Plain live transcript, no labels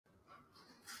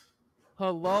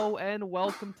Hello and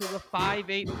welcome to the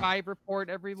 585 report,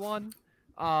 everyone.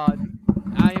 I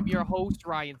am your host,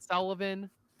 Ryan Sullivan.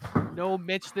 No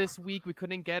Mitch this week. We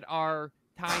couldn't get our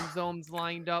time zones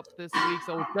lined up this week,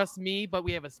 so it's just me, but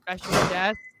we have a special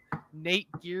guest, Nate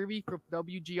Geary from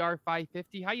WGR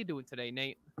 550. How you doing today,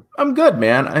 Nate? I'm good,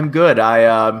 man. I'm good.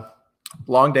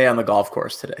 Long day on the golf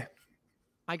course today.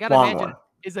 I gotta imagine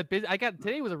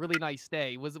today was a really nice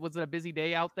day. Was it a busy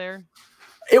day out there?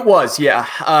 It was, yeah.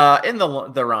 And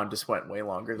the round just went way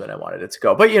longer than I wanted it to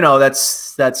go. But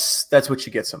that's what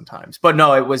you get sometimes. But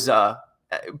no, it was a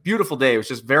beautiful day. It was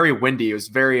just very windy. It was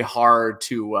very hard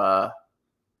to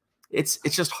it's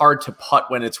just hard to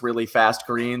putt when it's really fast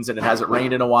greens and it hasn't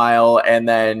rained in a while. And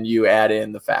then you add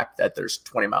in the fact that there's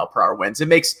 20-mile-per-hour winds. It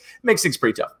makes things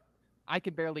pretty tough. I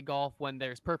could barely golf when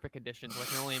there's perfect conditions. I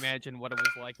can only imagine what it was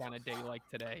like on a day like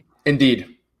today.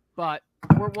 Indeed. But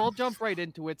we'll jump right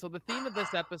into it. So the theme of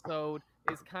this episode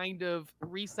is kind of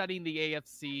resetting the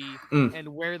AFC and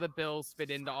where the Bills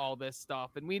fit into all this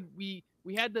stuff. And we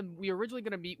were originally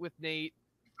going to meet with Nate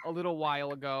a little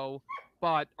while ago,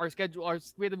 but we had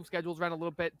the schedules ran a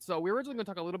little bit. So we were originally going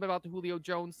to talk a little bit about the Julio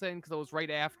Jones thing because it was right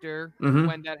after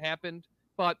when that happened.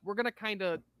 But we're going to kind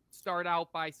of start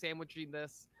out by sandwiching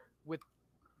this with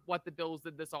what the Bills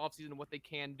did this offseason and what they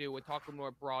can do and talk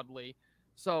more broadly.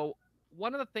 So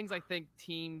one of the things I think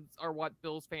teams or what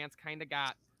Bills fans kind of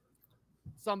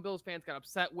some Bills fans got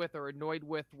upset with or annoyed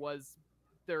with was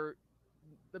the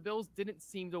Bills didn't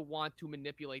seem to want to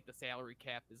manipulate the salary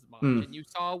cap as much. And you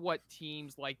saw what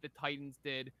teams like the Titans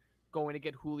did going to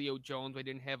get Julio Jones. They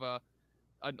didn't have a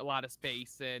lot of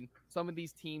space. And some of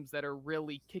these teams that are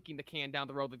really kicking the can down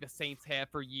the road, like the Saints have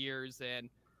for years and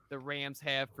the Rams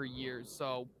have for years.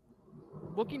 So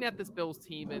looking at this Bills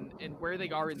team and where they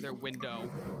are in their window,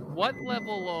 what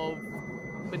level of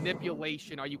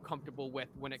manipulation are you comfortable with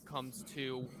when it comes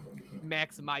to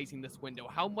maximizing this window?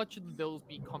 How much should the Bills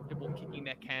be comfortable kicking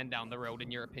that can down the road,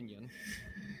 in your opinion?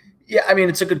 Yeah, I mean,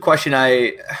 it's a good question.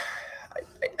 I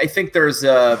think there's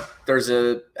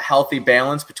a healthy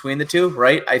balance between the two,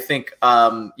 right? I think,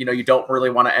 you don't really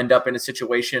want to end up in a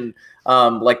situation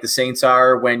like the Saints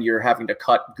are when you're having to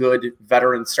cut good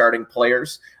veteran starting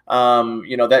players.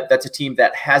 That's a team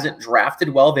that hasn't drafted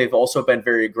well. They've also been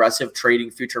very aggressive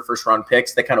trading future first round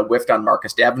picks. They kind of whiffed on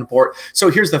Marcus Davenport. So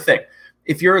here's the thing.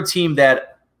 If you're a team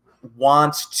that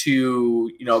wants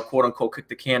to, quote unquote, kick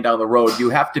the can down the road,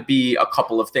 you have to be a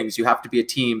couple of things. You have to be a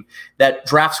team that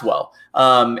drafts well.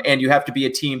 And you have to be a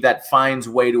team that finds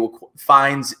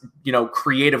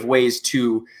creative ways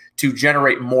to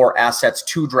generate more assets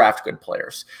to draft good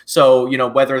players. So,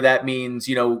 whether that means,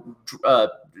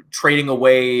 trading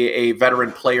away a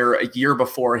veteran player a year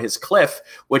before his cliff,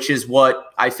 which is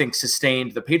what I think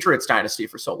sustained the Patriots dynasty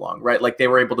for so long, right? Like they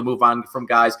were able to move on from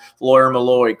guys, Lawyer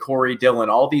Malloy, Corey Dillon,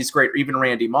 all these great, even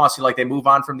Randy Moss, they move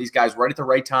on from these guys right at the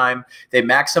right time. They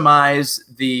maximize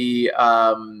the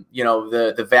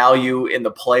value in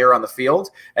the player on the field,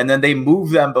 and then they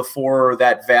move them before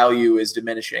that value is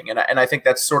diminishing. And I think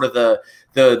that's sort of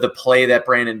the play that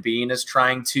Brandon Beane is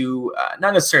trying to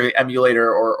not necessarily emulate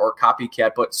or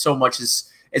copycat, but so much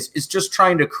is just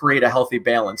trying to create a healthy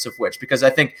balance of which, because I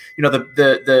think,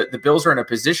 the Bills are in a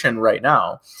position right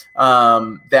now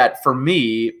that for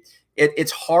me,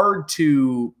 it's hard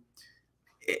to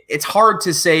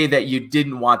say that you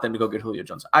didn't want them to go get Julio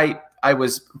Jones. I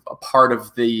was a part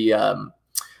of the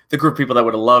group of people that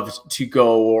would have loved to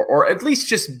go or at least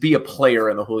just be a player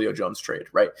in the Julio Jones trade,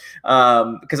 right?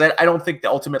 Because I don't think that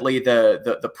ultimately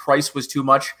the price was too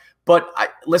much. But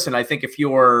I think if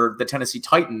you're the Tennessee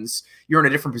Titans, you're in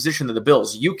a different position than the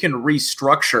Bills. You can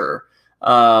restructure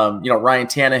Ryan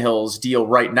Tannehill's deal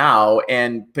right now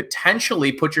and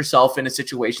potentially put yourself in a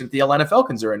situation that the Atlanta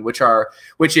Falcons are in, which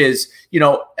is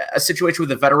a situation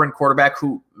with a veteran quarterback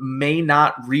who may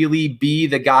not really be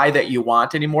the guy that you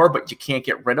want anymore, but you can't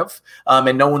get rid of,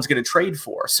 and no one's going to trade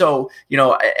for. So,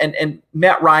 and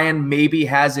Matt Ryan maybe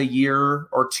has a year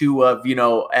or two of,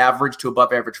 average to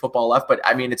above average football left, but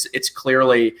I mean, it's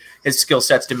clearly his skill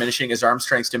set's diminishing, his arm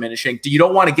strength's diminishing. You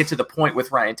don't want to get to the point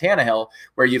with Ryan Tannehill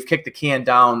where you've kicked the can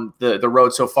down the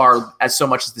road so far as so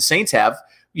much as the Saints have,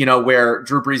 where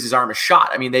Drew Brees' arm is shot.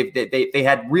 I mean, they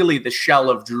had really the shell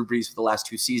of Drew Brees for the last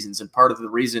 2 seasons. And part of the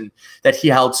reason that he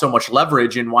held so much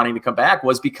leverage in wanting to come back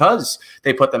was because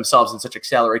they put themselves in such a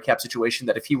salary cap situation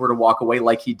that if he were to walk away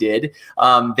like he did,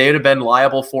 they would have been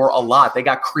liable for a lot. They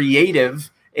got creative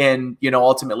in,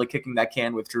 ultimately kicking that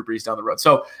can with Drew Brees down the road.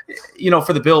 So,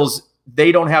 for the Bills,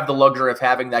 they don't have the luxury of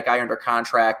having that guy under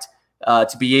contract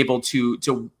to be able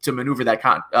to maneuver that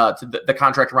the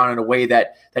contract around in a way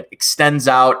that extends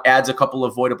out, adds a couple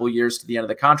of avoidable years to the end of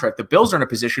the contract. The Bills are in a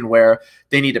position where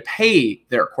they need to pay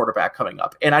their quarterback coming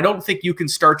up. And I don't think you can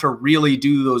start to really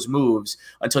do those moves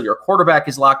until your quarterback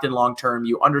is locked in long-term.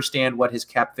 You understand what his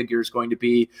cap figure is going to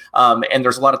be. And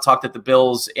there's a lot of talk that the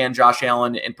Bills and Josh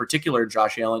Allen, in particular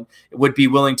Josh Allen, would be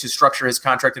willing to structure his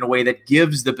contract in a way that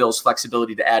gives the Bills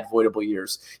flexibility to add voidable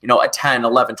years, a 10,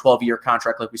 11, 12-year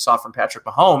contract like we saw from Patrick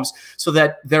Mahomes, so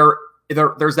that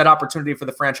there's that opportunity for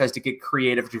the franchise to get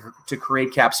creative, to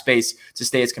create cap space, to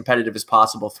stay as competitive as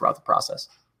possible throughout the process.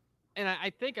 And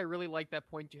I think I really like that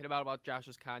point you hit about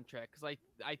Josh's contract, because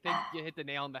I think you hit the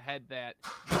nail on the head that,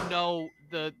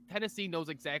 the Tennessee knows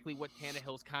exactly what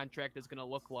Tannehill's contract is going to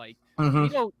look like.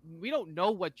 Mm-hmm. We don't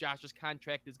know what Josh's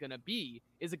contract is going to be.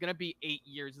 Is it going to be 8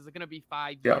 years? Is it going to be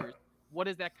 5 Yeah. years? What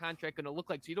is that contract going to look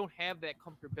like? So you don't have that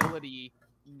comfortability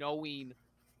knowing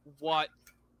what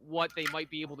they might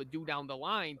be able to do down the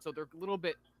line. So they're a little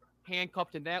bit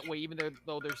handcuffed in that way, even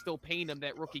though they're still paying them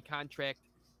that rookie contract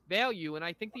value. And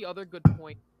I think the other good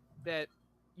point that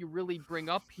you really bring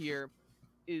up here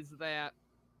is that,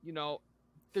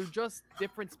 they're just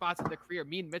different spots in the career.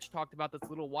 Me and Mitch talked about this a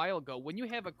little while ago. When you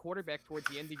have a quarterback towards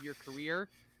the end of your career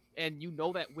and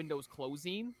that window's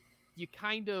closing, you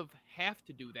kind of have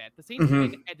to do that. The same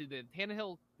thing had to do.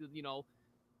 Tannehill,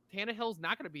 Tannehill's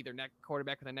not going to be their next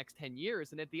quarterback for the next 10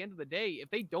 years. And at the end of the day, if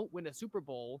they don't win a Super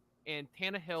Bowl and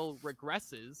Tannehill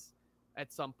regresses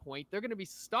at some point, they're going to be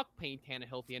stuck paying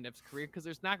Tannehill at the end of his career, because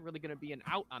there's not really going to be an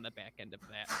out on the back end of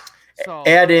that. So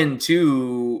add in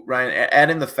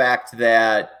the fact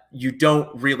that you don't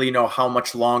really know how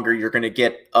much longer you're going to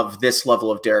get of this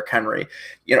level of Derrick Henry.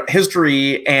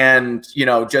 History and,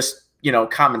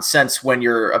 common sense when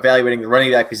you're evaluating the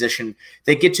running back position,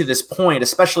 they get to this point,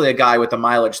 especially a guy with the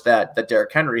mileage that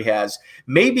Derrick Henry has.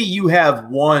 Maybe you have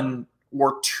 1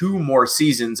 or 2 more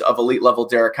seasons of elite level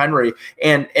Derrick Henry,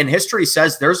 and history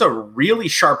says there's a really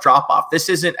sharp drop off. This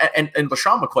isn't, and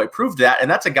LaShawn McCoy proved that, and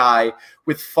that's a guy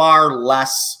with far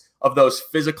less of those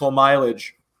physical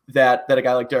mileage that a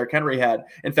guy like Derrick Henry had.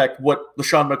 In fact, what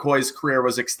LaShawn McCoy's career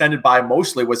was extended by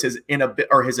mostly was his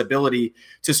ability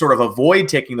to sort of avoid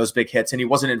taking those big hits, and he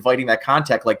wasn't inviting that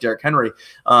contact like Derrick Henry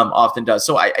often does.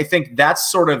 So I think that's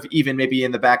sort of even maybe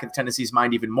in the back of Tennessee's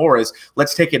mind even more, is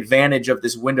let's take advantage of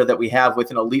this window that we have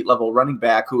with an elite level running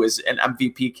back who is an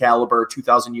MVP caliber,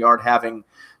 2,000 yard having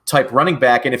type running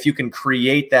back. And if you can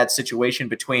create that situation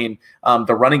between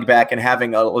the running back and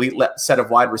having an elite set of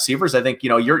wide receivers, I think,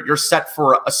 you're set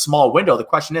for a small window. The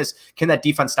question is, can that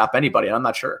defense stop anybody? And I'm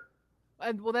not sure.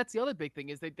 And that's the other big thing,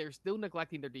 is that they're still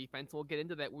neglecting their defense. We'll get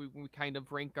into that when we kind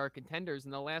of rank our contenders.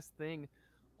 And the last thing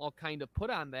I'll kind of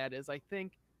put on that is, I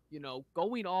think,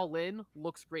 going all in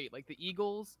looks great. Like the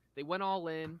Eagles, they went all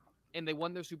in and they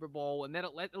won their Super Bowl, and that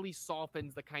at least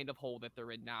softens the kind of hole that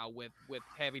they're in now with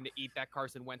having to eat that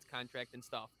Carson Wentz contract and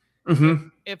stuff. Mm-hmm.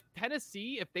 If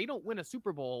Tennessee, if they don't win a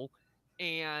Super Bowl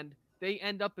and they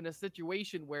end up in a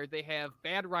situation where they have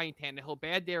bad Ryan Tannehill,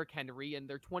 bad Derrick Henry, and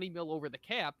they're 20 mil over the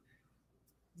cap,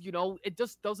 it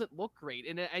just doesn't look great.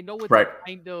 And I know it's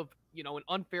kind of, an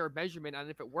unfair measurement on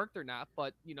if it worked or not,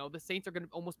 but, the Saints are going to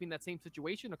almost be in that same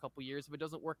situation in a couple years if it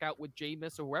doesn't work out with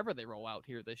Jameis or whoever they roll out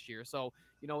here this year. So,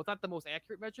 it's not the most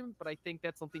accurate measurement, but I think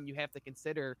that's something you have to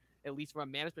consider, at least from a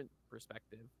management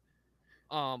perspective.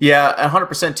 Yeah,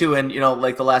 100% too. And,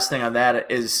 like the last thing on that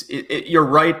is you're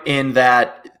right in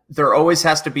that there always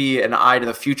has to be an eye to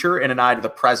the future and an eye to the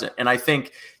present. And I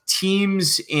think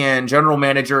teams and general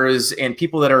managers and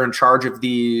people that are in charge of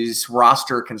these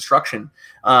roster construction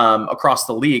across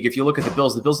the league, if you look at the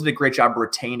Bills did a great job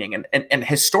retaining, and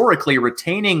historically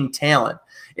retaining talent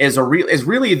is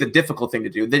really the difficult thing to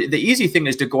do. The easy thing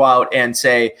is to go out and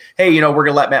say, hey, we're going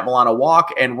to let Matt Milano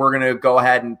walk, and we're going to go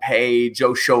ahead and pay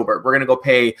Joe Schobert. We're going to go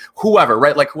pay whoever,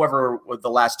 right? Like whoever with the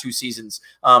last 2 seasons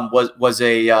was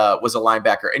a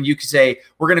linebacker. And you could say,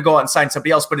 we're going to go out and sign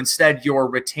somebody else, but instead you're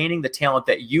retaining the talent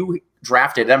that you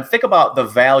drafted. And think about the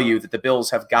value that the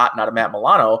Bills have gotten out of Matt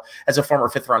Milano as a former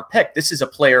 5th round pick. This is a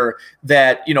player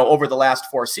that, over the last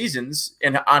 4 seasons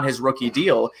and on his rookie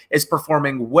deal is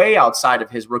performing way outside of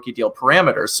his rookie deal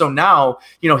parameters. So now,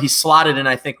 he's slotted in,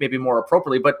 I think maybe more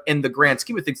appropriately, but in the grand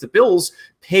scheme of things, the Bills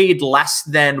paid less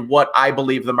than what I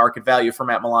believe the market value for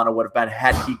Matt Milano would have been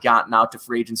had he gotten out to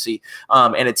free agency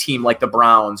and a team like the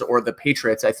Browns or the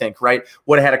Patriots, I think, right,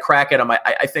 would have had a crack at him.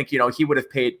 I think, he would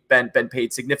have been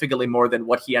paid significantly more than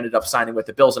what he ended up signing with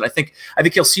the Bills. And I think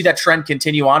you'll see that trend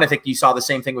continue on. I think you saw the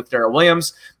same thing with Darrell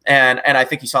Williams, and I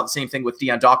think you saw the same thing with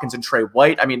Deion Dawkins and Trey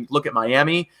White. I mean, look at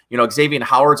Miami. You know, Xavier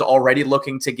Howard's already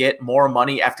looking to get more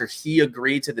money after he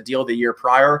agreed to the deal the year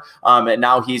prior, and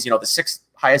now he's, you know, the 6th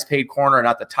highest paid corner,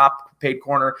 not the top paid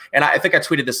corner. And I think I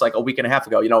tweeted this like a week and a half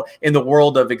ago, you know, in the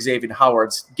world of Xavier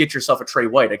Howard's, get yourself a Trey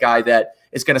White, a guy that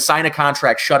is going to sign a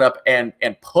contract, shut up and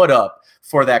put up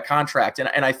for that contract.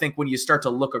 And I think when you start to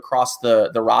look across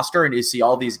the roster and you see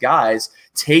all these guys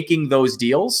taking those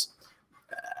deals,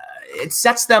 it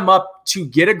sets them up to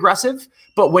get aggressive.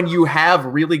 But when you have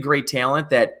really great talent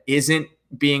that isn't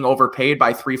being overpaid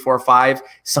by 3, 4, 5,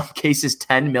 some cases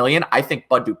 10 million. I think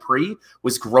Bud Dupree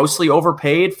was grossly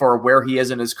overpaid for where he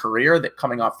is in his career, that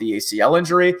coming off the ACL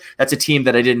injury. That's a team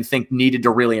that I didn't think needed to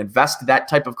really invest that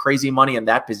type of crazy money in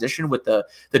that position with the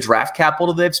draft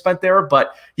capital they've spent there.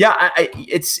 But yeah,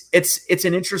 it's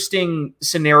an interesting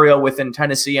scenario within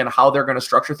Tennessee and how they're going to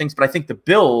structure things. But I think the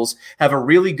Bills have a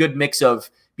really good mix of,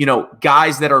 you know,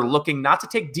 guys that are looking not to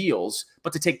take deals,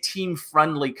 but to take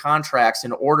team-friendly contracts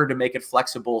in order to make it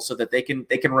flexible so that they can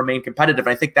remain competitive.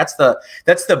 And I think that's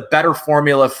the better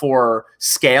formula for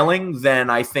scaling than,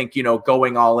 I think, you know,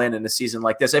 going all in a season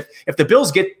like this. If the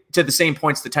Bills get to the same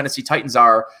points the Tennessee Titans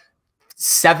are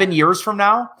 7 years from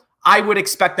now, I would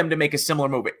expect them to make a similar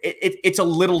move. It's a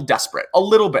little desperate, a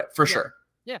little bit for sure.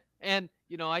 Yeah, and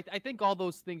you know, I think all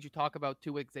those things you talk about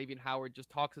too with Xavier Howard just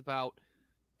talks about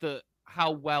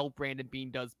how well Brandon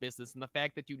Beane does business, and the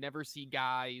fact that you never see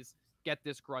guys get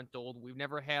disgruntled. We've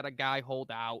never had a guy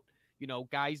hold out. You know,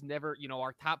 guys never, you know,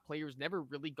 our top players never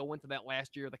really go into that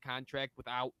last year of the contract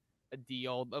without a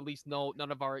deal. At least none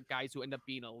of our guys who end up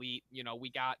being elite. You know, we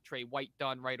got Trey White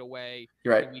done right away.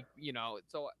 Right. And you know,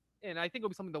 so, and I think it'll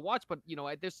be something to watch, but you know,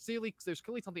 there's clearly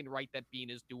something right that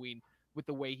Beane is doing with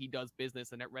the way he does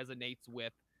business, and it resonates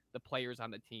with the players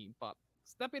on the team. But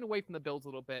stepping away from the Bills a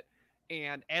little bit,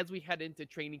 and as we head into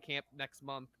training camp next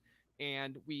month,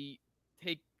 and we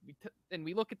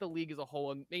look at the league as a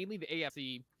whole, and mainly the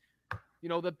AFC, you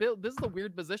know, this is a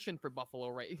weird position for Buffalo,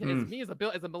 right? As me,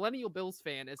 as a millennial Bills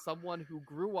fan, as someone who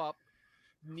grew up,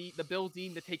 the Bills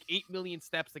needing to take 8 million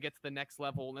steps to get to the next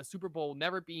level, and the Super Bowl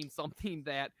never being something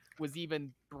that was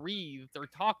even breathed or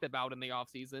talked about in the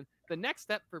offseason. The next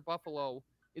step for Buffalo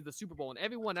is the Super Bowl, and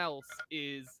everyone else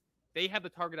they have the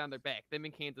target on their back. Them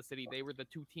in Kansas City, they were the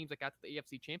 2 teams that got to the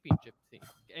AFC Championship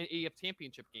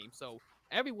game. So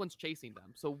everyone's chasing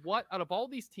them. So what, out of all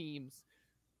these teams,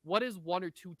 what is 1 or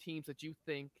 2 teams that you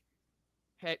think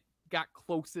got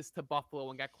closest to Buffalo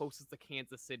and got closest to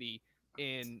Kansas City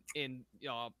in you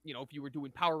know, if you were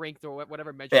doing power rankings or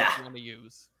whatever measure you want to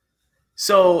use?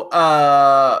 So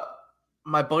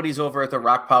my buddies over at the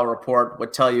Rock Pile Report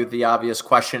would tell you the obvious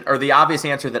question, or the obvious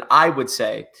answer that I would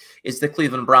say is the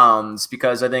Cleveland Browns,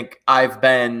 because I think I've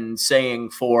been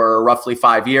saying for roughly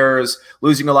 5 years,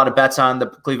 losing a lot of bets on the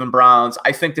Cleveland Browns.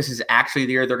 I think this is actually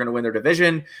the year they're going to win their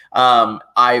division.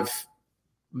 I've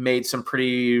made some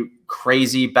pretty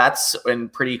crazy bets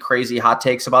and pretty crazy hot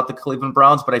takes about the Cleveland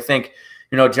Browns, but I think,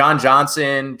 you know, John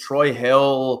Johnson, Troy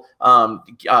Hill,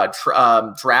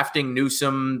 drafting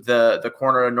Newsome, the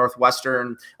corner of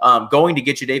Northwestern, going to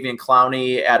get Jadeveon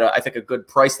Clowney at, I think, a good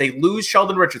price. They lose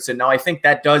Sheldon Richardson. Now, I think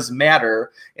that does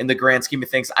matter in the grand scheme of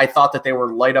things. I thought that they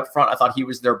were light up front. I thought he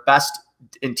was their best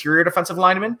interior defensive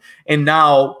lineman. And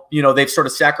now, you know, they've sort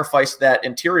of sacrificed that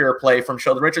interior play from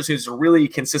Sheldon Richardson, who's a really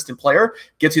consistent player,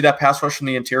 gets you that pass rush from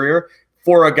the interior,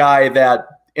 for a guy that,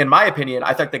 in my opinion,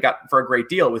 I think they got for a great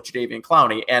deal with Jadeveon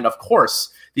Clowney. And of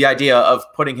course, the idea of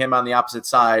putting him on the opposite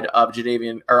side of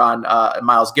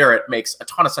Myles Garrett makes a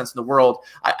ton of sense in the world.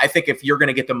 I think if you're going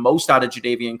to get the most out of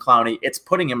Jadeveon Clowney, it's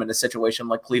putting him in a situation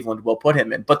like Cleveland will put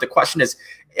him in. But the question is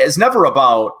never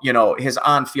about, you know, his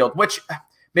on-field, which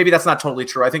maybe that's not totally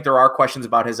true. I think there are questions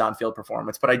about his on-field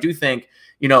performance, but I do think,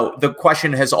 you know, the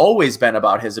question has always been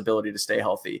about his ability to stay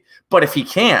healthy. But if he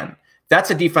can, that's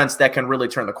a defense that can really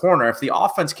turn the corner. If the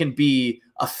offense can be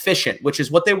efficient, which is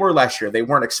what they were last year. They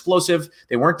weren't explosive,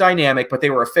 they weren't dynamic, but they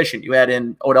were efficient. You add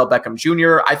in Odell Beckham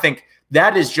Jr. I think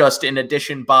that is just an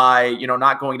addition by, you know,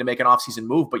 not going to make an offseason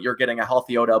move, but you're getting a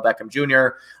healthy Odell Beckham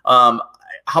Jr.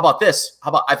 How about this?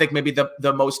 I think maybe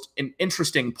the most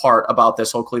interesting part about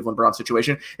this whole Cleveland Browns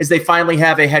situation is they finally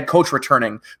have a head coach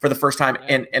returning for the first time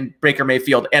in Baker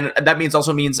Mayfield. And that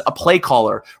also means a play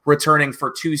caller returning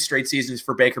for 2 straight seasons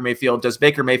for Baker Mayfield. Does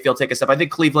Baker Mayfield take a step? I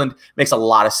think Cleveland makes a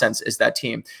lot of sense as that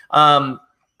team.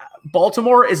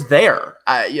 Baltimore is there.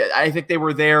 I think they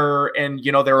were there, and,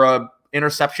 you know, they're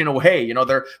interception away. You know,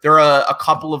 they're a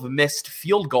couple of missed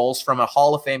field goals from a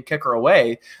Hall of Fame kicker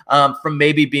away from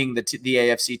maybe being the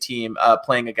AFC team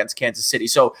playing against Kansas City.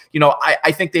 So, you know,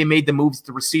 I think they made the moves to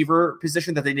the receiver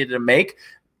position that they needed to make.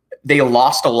 They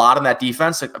lost a lot in that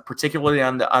defense, particularly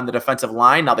on the defensive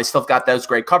line. Now they still got those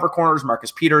great cover corners,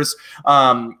 Marcus Peters,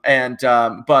 and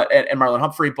Marlon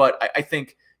Humphrey. But I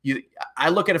think I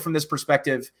look at it from this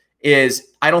perspective.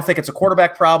 I don't think it's a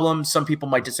quarterback problem. Some people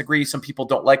might disagree. Some people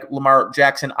don't like Lamar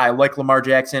Jackson. I like Lamar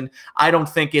Jackson. I don't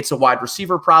think it's a wide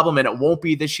receiver problem, and it won't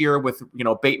be this year with, you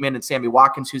know, Bateman and Sammy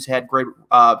Watkins, who's had great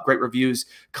reviews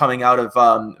coming out of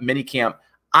minicamp.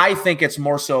 I think it's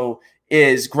more so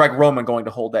is Greg Roman going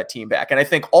to hold that team back? And I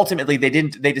think ultimately they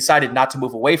decided not to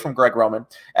move away from Greg Roman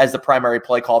as the primary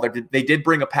play caller. They did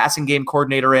bring a passing game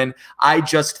coordinator in. I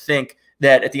just think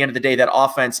that at the end of the day, that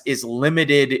offense is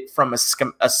limited from a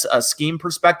scheme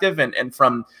perspective and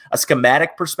from a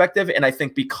schematic perspective. And I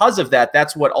think because of that,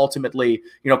 that's what ultimately,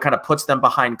 you know, kind of puts them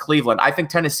behind Cleveland. I think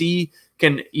Tennessee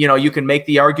can, you know, you can make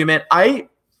the argument. I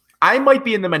might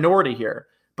be in the minority here,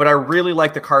 but I really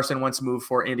like the Carson Wentz move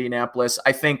for Indianapolis.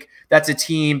 I think that's a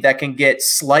team that can get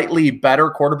slightly better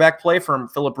quarterback play from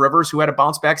Phillip Rivers, who had a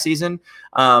bounce-back season.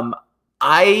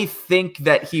 I think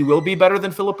that he will be better than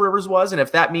Phillip Rivers was, and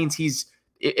if that means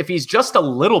if he's just a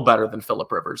little better than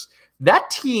Phillip Rivers,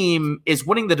 that team is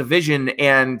winning the division,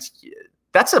 and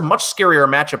that's a much scarier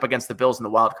matchup against the Bills in the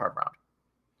wild card round.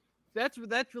 That's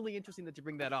really interesting that you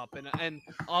bring that up, and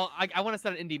I want to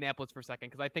set on Indianapolis for a second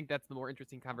because I think that's the more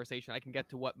interesting conversation. I can get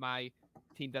to what my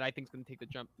team that I think is going to take the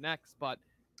jump next, but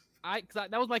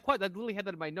that was my question. I literally had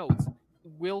that in my notes.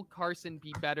 Will Carson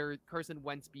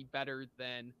Wentz be better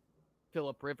than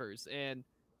Phillip Rivers? And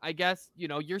I guess, you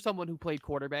know, you're someone who played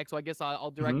quarterback, so I guess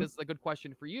I'll direct this as a good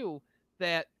question for you.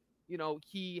 That, you know,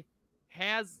 he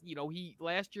has, you know,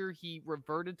 last year he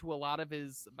reverted to a lot of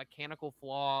his mechanical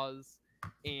flaws.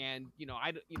 And, you know,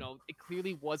 it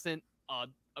clearly wasn't a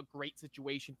great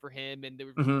situation for him. And there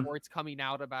were reports coming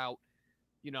out about,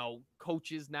 you know,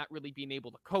 coaches not really being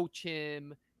able to coach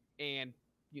him and,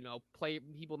 you know,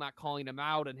 people not calling him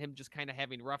out and him just kind of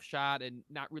having roughshod and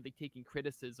not really taking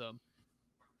criticism.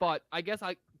 But I guess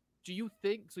I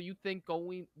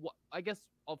guess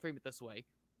I'll frame it this way.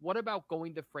 What about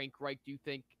going to Frank Reich? Do you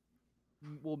think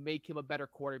will make him a better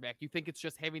quarterback? Do you think it's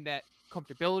just having that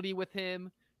comfortability with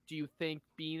him? Do you think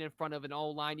being in front of an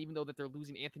O-line, even though that they're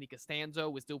losing Anthony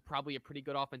Costanzo, is still probably a pretty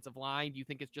good offensive line? Do you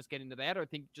think it's just getting to that, or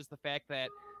think just the fact that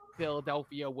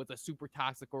Philadelphia was a super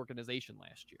toxic organization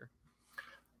last year?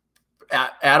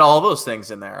 Add all those things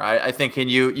in there. I think,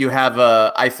 and you have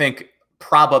I think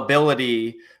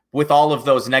probability with all of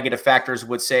those negative factors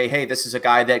would say, hey, this is a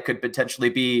guy that could potentially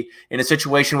be in a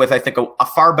situation with, I think, a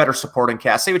far better supporting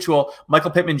cast. Say what you will,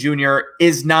 Michael Pittman Jr.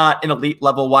 is not an elite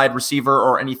level wide receiver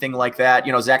or anything like that.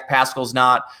 You know, Zach Pascal's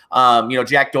not. You know,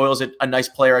 Jack Doyle's a nice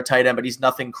player at tight end, but he's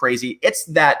nothing crazy. It's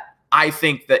that I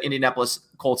think the Indianapolis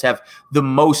Colts have the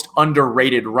most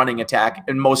underrated running attack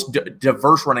and most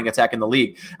diverse running attack in the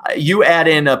league. You add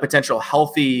in a potential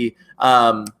healthy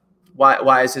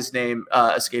why is his name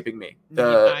escaping me?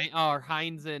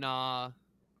 Hines and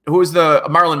who is the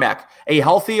Marlon Mack? A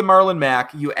healthy Marlon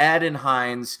Mack. You add in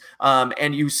Hines,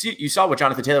 and you saw what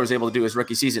Jonathan Taylor was able to do his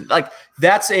rookie season. Like,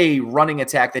 that's a running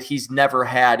attack that he's never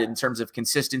had in terms of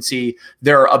consistency,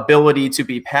 their ability to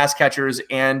be pass catchers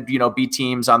and, you know, beat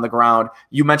teams on the ground.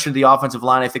 You mentioned the offensive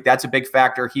line. I think that's a big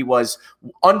factor. He was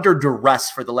under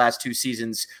duress for the last 2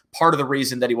 seasons. Part of the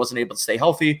reason that he wasn't able to stay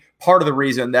healthy, part of the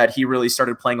reason that he really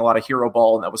started playing a lot of hero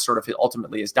ball, and that was sort of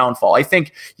ultimately his downfall. I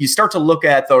think you start to look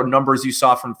at the numbers you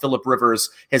saw from Phillip Rivers,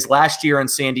 his last year in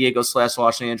San Diego /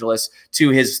 Los Angeles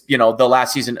to his, you know, the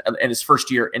last season and his first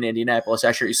year in Indianapolis.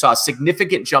 Actually, you saw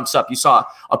significant jumps up. You saw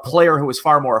a player who was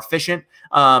far more efficient.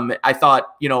 I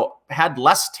thought, you know, had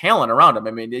less talent around him.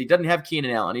 I mean, he didn't have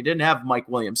Keenan Allen. He didn't have Mike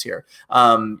Williams here,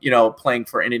 you know, playing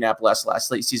for Indianapolis last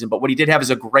season. But what he did have is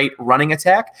a great running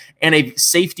attack and a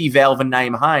safety valve in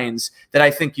Nyheim Hines that I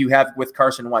think you have with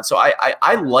Carson Wentz. So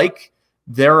I like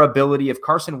their ability. If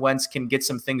Carson Wentz can get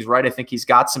some things right, I think he's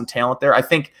got some talent there. I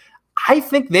think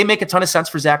they make a ton of sense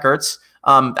for Zach Ertz.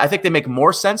 I think they make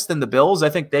more sense than the Bills. I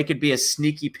think they could be a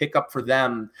sneaky pickup for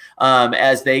them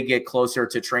as they get closer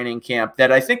to training camp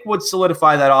that I think would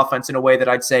solidify that offense in a way that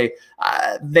I'd say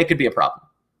they could be a problem.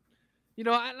 You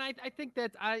know, and I think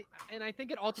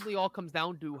it ultimately all comes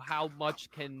down to how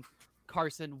much can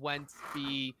Carson Wentz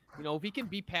be, you know, if he can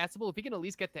be passable, if he can at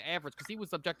least get to average, because he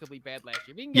was objectively bad last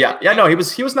year.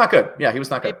 He was not good. Yeah, he was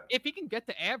not good. If he can get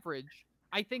to average,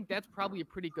 I think that's probably a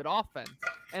pretty good offense.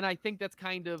 And I think that's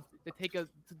kind of to take us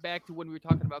back to when we were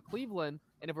talking about Cleveland.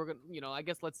 And if we're going to, you know, I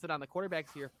guess let's sit on the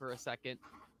quarterbacks here for a second.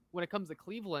 when it comes to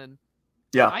Cleveland,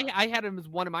 yeah, I had him as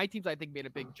one of my teams. I think made a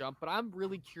big jump, but I'm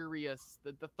really curious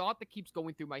the thought that keeps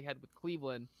going through my head with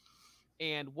Cleveland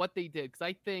and what they did, because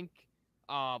I think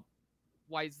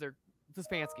why is there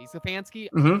Stefanski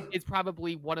is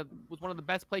probably was one of the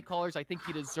best play callers. I think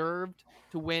he deserved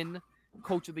to win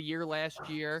Coach of the Year last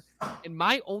year. And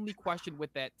my only question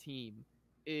with that team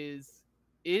is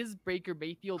Baker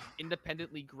Mayfield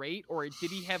independently great, or did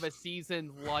he have a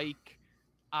season like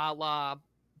a la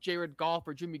Jared Goff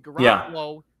or Jimmy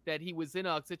Garoppolo, that he was in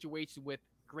a situation with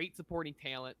great supporting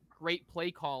talent, great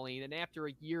play calling, and after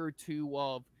a year or two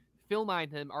of film on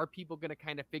him, are people going to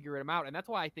kind of figure him out? And that's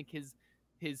why I think his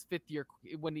fifth year,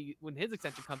 when his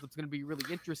extension comes, it's going to be really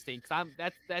interesting, because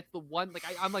that's the one, like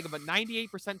I'm like about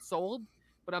 98% sold,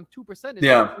 but I'm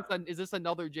 2%. Is this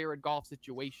another Jared Goff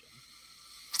situation?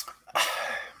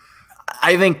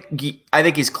 I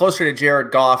think he's closer to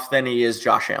Jared Goff than he is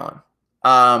Josh Allen.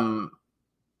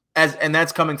 And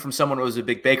that's coming from someone who was a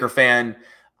big Baker fan.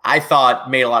 I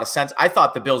thought made a lot of sense. I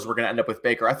thought the Bills were going to end up with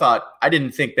Baker. I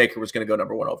didn't think Baker was going to go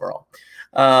number 1 overall.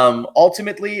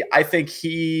 Ultimately, I think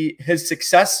his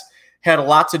success had a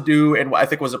lot to do, and I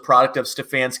think was a product of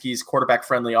Stefanski's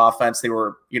quarterback-friendly offense. They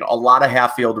were, a lot of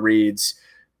half-field reads,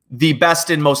 the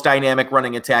best and most dynamic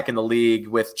running attack in the league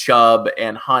with Chubb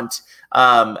and Hunt.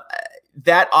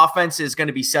 That offense is going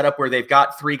to be set up where they've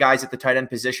got 3 guys at the tight end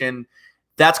position.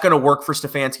 That's going to work for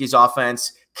Stefanski's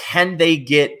offense. Can they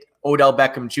get Odell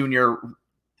Beckham Jr.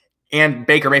 and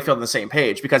Baker Mayfield on the same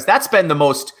page? Because that's been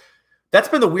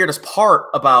the weirdest part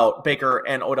about Baker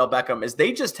and Odell Beckham, is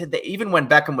they just had even when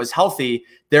Beckham was healthy,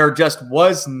 there just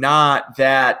was not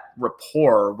that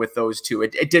rapport with those two.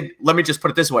 It did. Let me just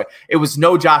put it this way. It was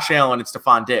no Josh Allen and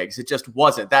Stephon Diggs. It just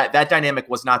wasn't. That dynamic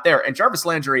was not there. And Jarvis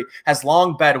Landry has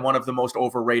long been one of the most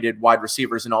overrated wide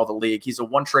receivers in all the league. He's a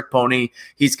one-trick pony.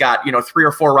 He's got, 3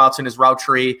 or 4 routes in his route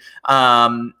tree.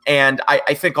 And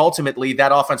I think ultimately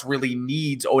that offense really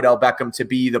needs Odell Beckham to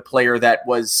be the player that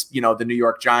was, the New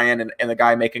York Giant and the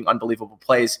guy making unbelievable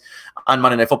plays on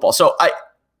Monday Night Football. So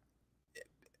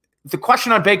the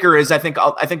question on Baker is, I think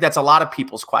that's a lot of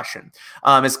people's question,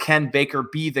 is can Baker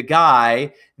be the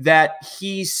guy that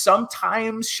he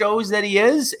sometimes shows that he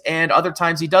is and other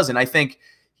times he doesn't? I think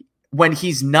when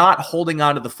he's not holding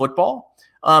on to the football,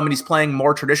 and he's playing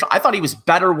more traditional, I thought he was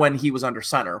better when he was under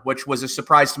center, which was a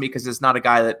surprise to me because it's not a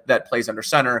guy that plays under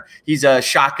center. He's a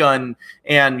shotgun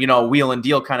and, wheel and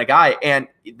deal kind of guy. And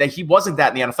that he wasn't that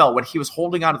in the NFL. When he was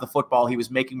holding on to the football, he was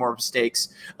making more mistakes.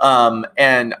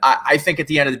 And I think at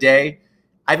the end of the day,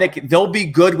 I think they'll be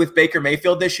good with Baker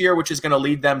Mayfield this year, which is going to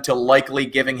lead them to likely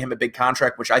giving him a big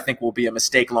contract, which I think will be a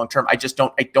mistake long term. I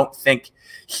don't think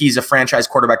he's a franchise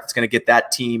quarterback that's going to get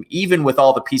that team, even with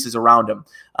all the pieces around him,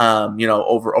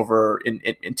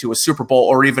 into a Super Bowl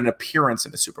or even an appearance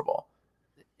in the Super Bowl.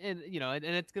 And and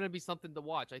it's going to be something to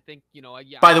watch. I think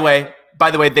yeah. By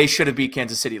the way, they should have beat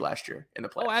Kansas City last year in the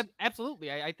playoffs. Oh,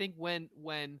 absolutely. I think when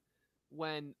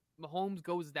Mahomes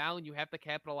goes down, you have to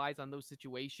capitalize on those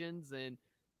situations, and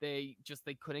they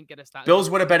couldn't get a stop. Bills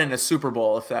would have been in a Super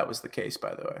Bowl if that was the case,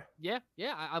 by the way. Yeah,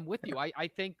 I'm with you. I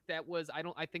think that would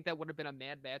have been a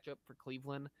mad matchup for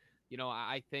Cleveland.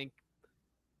 I think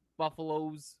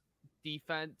Buffalo's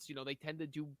defense, they tend to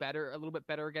do a little bit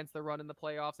better against the run in the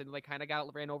playoffs, and they kind of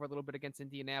ran over a little bit against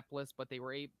Indianapolis, but they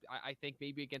were I think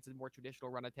maybe against a more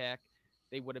traditional run attack,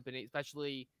 they would have been,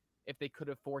 especially if they could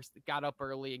have got up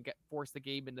early and forced the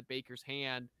game into Baker's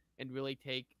hand and really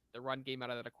take the run game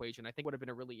out of that equation. I think would have been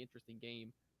a really interesting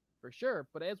game for sure.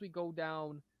 But as we go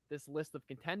down this list of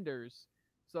contenders,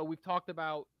 so we've talked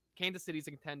about Kansas City's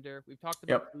a contender. We've talked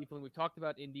about Cleveland. We've talked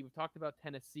about Indy. We've talked about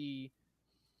Tennessee.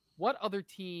 What other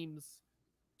teams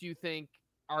do you think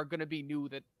are going to be new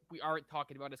that we aren't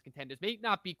talking about as contenders? May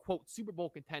not be, quote, Super Bowl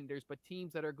contenders, but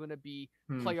teams that are going to be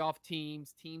playoff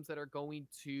teams that are going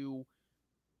to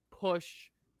push,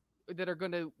 that are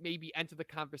going to maybe enter the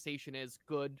conversation as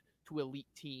good to elite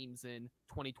teams in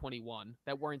 2021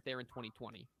 that weren't there in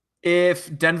 2020.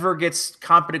 If Denver gets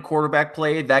competent quarterback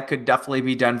play, that could definitely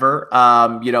be Denver.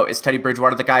 Is Teddy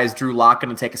Bridgewater the guy? Is Drew Lock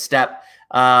going to take a step?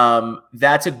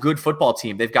 That's a good football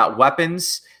team. They've got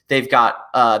weapons. They've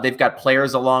got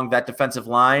players along that defensive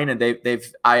line, and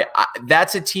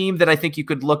that's a team that I think you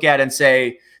could look at and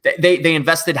say they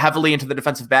invested heavily into the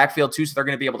defensive backfield too, so they're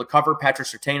going to be able to cover Patrick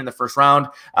Surtain in the first round.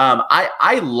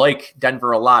 I like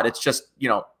Denver a lot. It's just,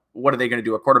 what are they going to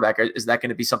do at quarterback? Is that going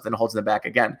to be something that holds them back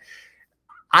again?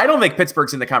 I don't think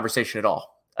Pittsburgh's in the conversation at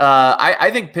all. I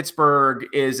think Pittsburgh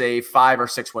is a 5 or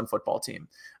 6 win football team.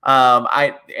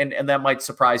 And that might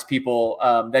surprise people.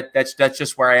 That's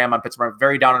just where I am on Pittsburgh. I'm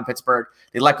very down on Pittsburgh.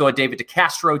 They let go of David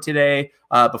DeCastro today,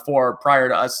 prior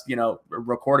to us,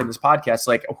 recording this podcast.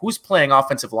 Like, who's playing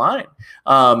offensive line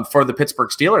for the Pittsburgh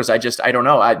Steelers? I don't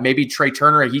know. Maybe Trey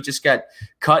Turner. He just got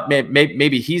cut.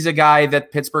 Maybe he's a guy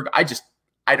that Pittsburgh.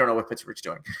 I don't know what Pittsburgh's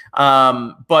doing.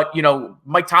 But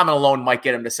Mike Tomlin alone might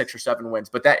get him to 6 or 7 wins.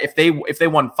 But that if they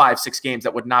won 5, 6 games,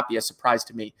 that would not be a surprise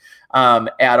to me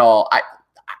at all.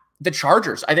 The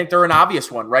Chargers, I think they're an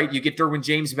obvious one, right? You get Derwin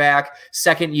James back,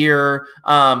 second year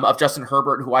of Justin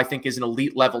Herbert, who I think is an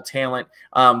elite level talent.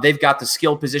 They've got the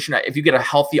skill position. If you get a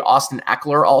healthy Austin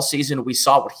Eckler all season, we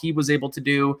saw what he was able to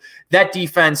do. That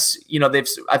defense,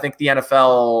 I think the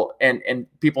NFL and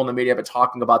people in the media have been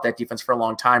talking about that defense for a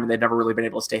long time, and they've never really been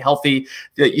able to stay healthy.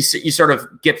 You sort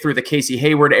of get through the Casey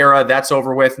Hayward era. That's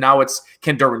over with. Now it's,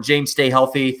 can Derwin James stay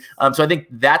healthy? So I think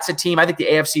that's a team. I think the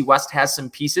AFC West has some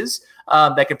pieces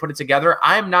that can put it together.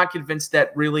 I'm not convinced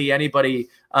that really anybody,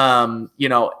 in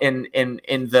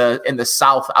the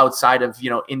South outside of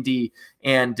Indy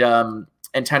and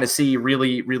Tennessee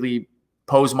really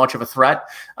pose much of a threat.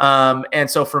 And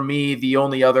so for me, the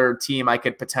only other team I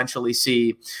could potentially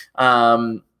see,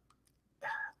 I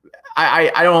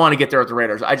don't want to get there with the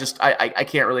Raiders. I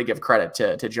can't really give credit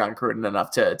to John Gruden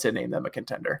enough to name them a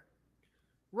contender.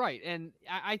 Right, and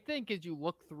I think as you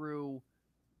look through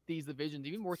these divisions,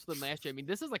 even more so than last year. I mean,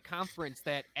 this is a conference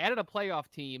that added a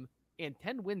playoff team and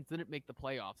 10 wins didn't make the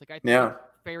playoffs. Like, I think it's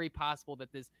very possible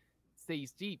that this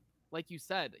stays deep. Like you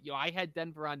said, I had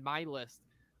Denver on my list,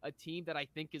 a team that I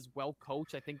think is well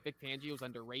coached. I think Vic Fangio is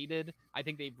underrated. I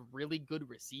think they have really good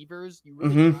receivers. You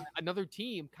really another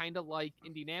team kind of like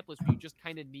Indianapolis, where you just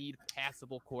kind of need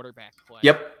passable quarterback play.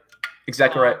 Yep,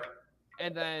 exactly right.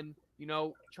 And then,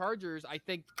 Chargers, I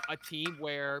think a team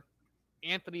where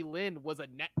Anthony Lynn was a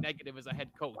net negative as a head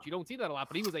coach. You don't see that a lot,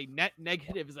 but he was a net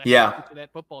negative as a head coach of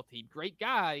that football team. Great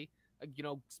guy,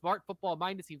 smart football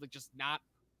mind. It seems like just not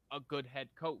a good head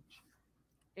coach.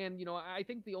 And I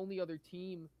think the only other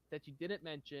team that you didn't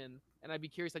mention, and I'd be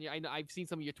curious on you. I know I've seen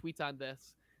some of your tweets on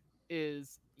this.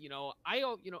 Is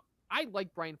I like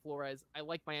Brian Flores. I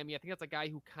like Miami. I think that's a guy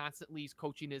who constantly is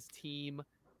coaching his team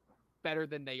better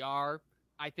than they are.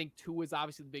 I think Tua is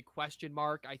obviously the big question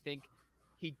mark. I think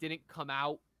he didn't come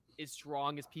out as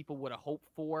strong as people would have hoped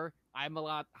for. I'm a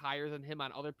lot higher than him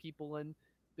on other people in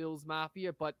Bills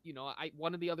Mafia. But,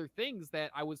 one of the other things that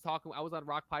I was on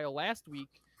Rockpile last week,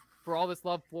 for all this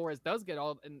love Flores does get,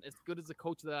 and as good as a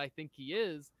coach that I think he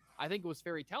is, I think it was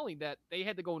very telling that they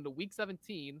had to go into week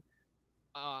 17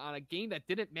 on a game that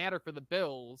didn't matter for the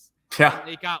Bills. Yeah. And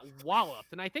they got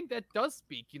walloped. And I think that does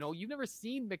speak. You've never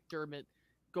seen McDermott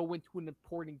go into an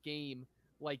important game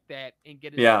like that and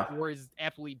get his scores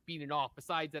absolutely beaten off,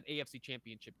 besides that AFC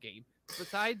Championship game.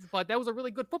 But that was a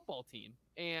really good football team.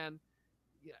 And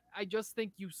I just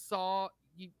think so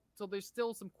there's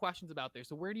still some questions about there.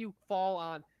 So where do you fall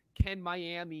on, can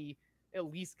Miami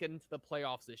at least get into the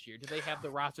playoffs this year? Do they have the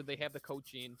roster? Do they have the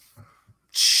coaching?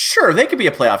 Sure, they could be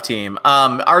a playoff team.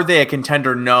 Are they a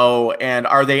contender? No. And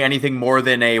are they anything more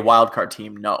than a wild card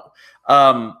team? No.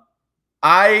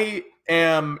 I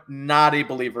am not a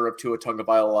believer of Tua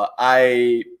Tagovailoa.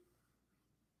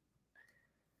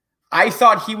 I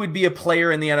thought he would be a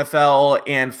player in the NFL,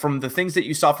 and from the things that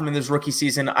you saw from him in this rookie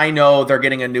season, I know they're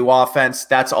getting a new offense.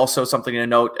 That's also something to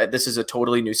note. This is a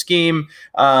totally new scheme.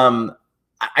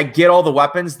 I get all the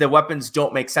weapons. The weapons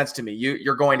don't make sense to me.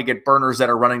 You're going to get burners that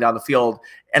are running down the field,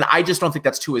 and I just don't think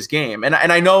that's Tua's game. And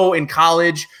I know in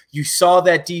college you saw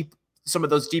some of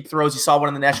those deep throws. You saw one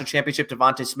in the national championship,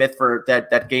 Devontae Smith for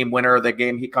that game winner, the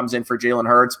game he comes in for Jalen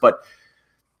Hurts. But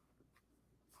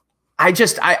I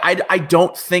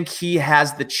don't think he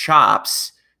has the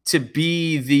chops to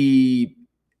be the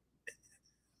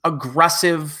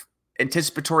aggressive,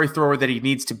 anticipatory thrower that he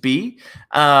needs to be.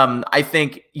 I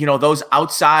think, those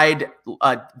outside,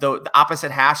 the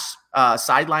opposite hash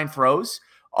sideline throws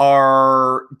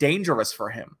are dangerous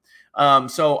for him.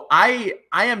 So I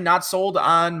am not sold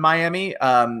on Miami.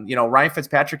 Ryan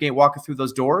Fitzpatrick ain't walking through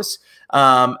those doors.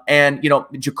 And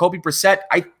Jacoby Brissett,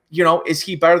 is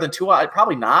he better than Tua?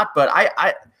 Probably not. But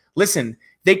I listen,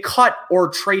 they cut or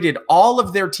traded all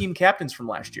of their team captains from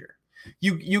last year.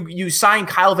 You signed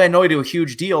Kyle Van Noy to a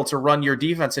huge deal to run your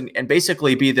defense and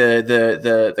basically be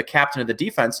the captain of the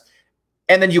defense.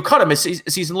 And then you cut him a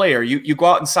season later. You go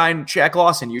out and sign Shaq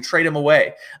Lawson. You trade him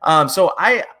away. So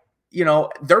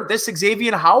this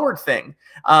Xavier Howard thing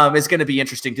is going to be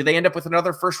interesting. Do they end up with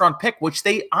another first-round pick, which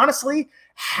they honestly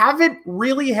haven't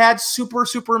really had super,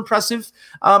 super impressive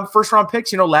first-round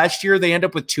picks? Last year they end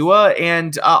up with Tua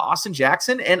and Austin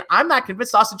Jackson, and I'm not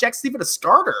convinced Austin Jackson's even a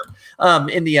starter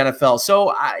in the NFL.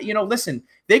 So, listen,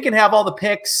 they can have all the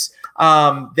picks.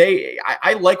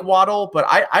 I like Waddle, but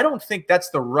I don't think that's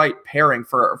the right pairing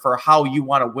for how you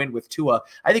want to win with Tua.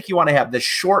 I think you want to have this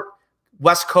short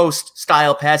West Coast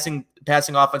style passing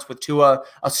offense with Tua,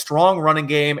 a strong running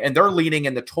game, and they're leaning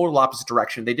in the total opposite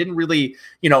direction. They didn't really,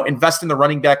 invest in the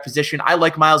running back position. I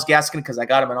like Myles Gaskin because I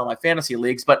got him in all my fantasy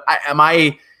leagues, but am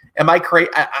I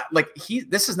crazy?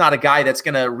 This is not a guy that's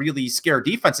going to really scare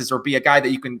defenses or be a guy that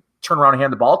you can turn around and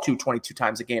hand the ball to 22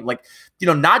 times a game.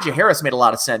 Najee Harris made a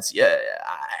lot of sense.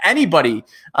 Anybody,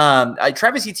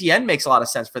 Travis Etienne makes a lot of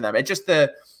sense for them. It just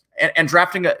and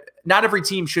drafting not every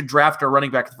team should draft a running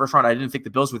back in the first round. I didn't think the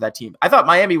Bills were that team. I thought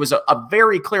Miami was a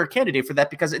very clear candidate for that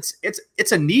because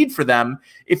it's a need for them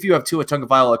if you have Tua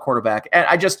Tagovailoa at quarterback. And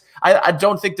I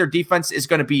don't think their defense is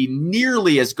going to be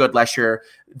nearly as good last year.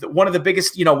 One of the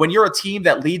biggest, when you're a team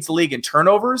that leads the league in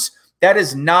turnovers, that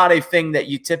is not a thing that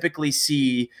you typically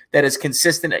see that is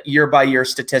consistent year-by-year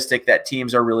statistic that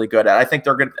teams are really good at. I think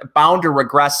they're bound to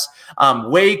regress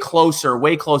way closer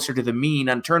to the mean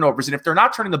on turnovers. And if they're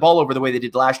not turning the ball over the way they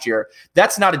did last year,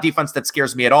 that's not a defense that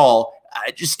scares me at all.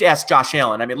 Just ask Josh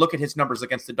Allen. I mean, look at his numbers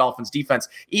against the Dolphins defense.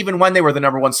 Even when they were the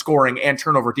 #1 scoring and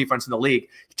turnover defense in the league,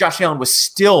 Josh Allen was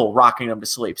still rocking them to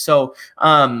sleep. So,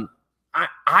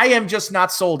 I am just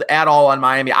not sold at all on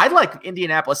Miami. I like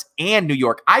Indianapolis and New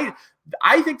York.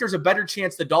 I think there's a better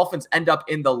chance the Dolphins end up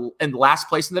in last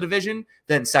place in the division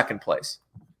than second place.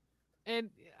 And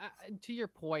to your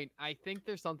point, I think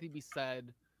there's something to be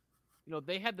said.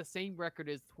 They had the same record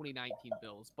as 2019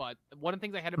 Bills, but one of the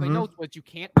things I had in my notes was you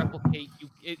can't replicate.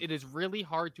 It is really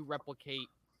hard to replicate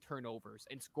turnovers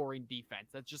and scoring defense.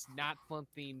 That's just not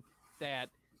something that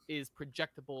is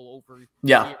projectable over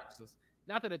years.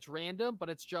 Not that it's random, but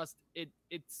it's just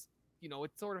it's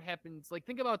it sort of happens.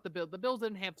 Think about the Bills. The Bills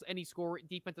didn't have any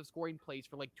defensive scoring plays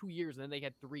for 2 years, and then they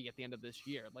had 3 at the end of this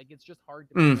year. It's just hard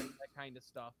to predict that kind of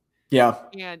stuff. Yeah.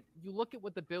 And you look at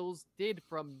what the Bills did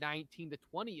from 19 to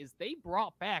 20 is they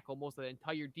brought back almost the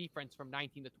entire defense from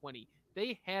 19 to 20.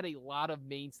 They had a lot of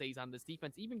mainstays on this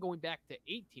defense, even going back to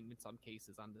 18 in some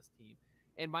cases on this team.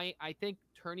 And I think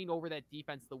turning over that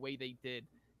defense the way they did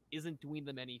isn't doing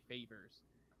them any favors.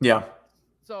 Yeah.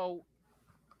 So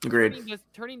agreed.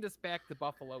 Turning this back to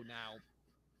Buffalo now,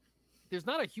 there's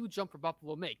not a huge jump for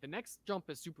Buffalo to make. The next jump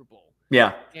is Super Bowl.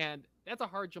 Yeah. And that's a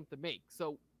hard jump to make.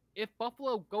 So if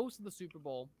Buffalo goes to the Super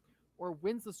Bowl or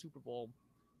wins the Super Bowl,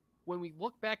 when we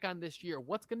look back on this year,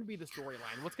 what's going to be the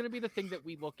storyline? What's going to be the thing that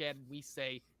we look at and we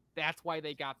say, that's why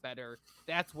they got better.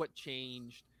 That's what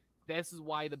changed. This is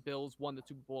why the Bills won the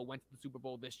Super Bowl, went to the Super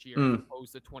Bowl this year as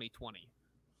opposed to 2020.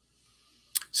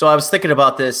 So I was thinking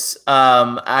about this.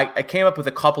 I came up with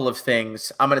a couple of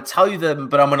things. I'm going to tell you them,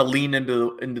 but I'm going to lean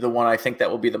into the one I think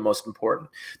that will be the most important.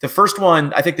 The first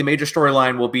one, I think the major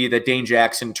storyline will be that Dane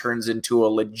Jackson turns into a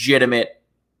legitimate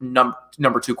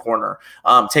number 2 corner,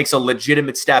 takes a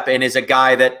legitimate step, and is a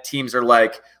guy that teams are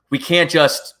like, we can't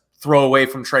just throw away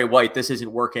from Trey White. This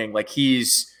isn't working.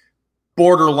 He's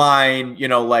borderline,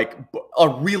 a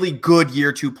really good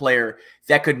year 2 player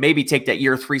that could maybe take that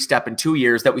year 3 step in 2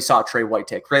 years that we saw Trey White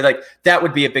take, right? That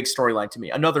would be a big storyline to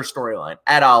me. Another storyline,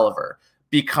 Ed Oliver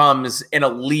becomes an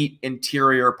elite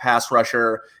interior pass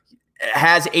rusher,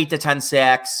 has 8 to 10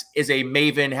 sacks, is a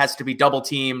maven, has to be double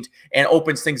teamed, and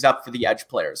opens things up for the edge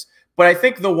players. But I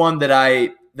think the one that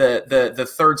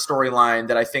the third storyline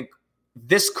that I think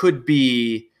this could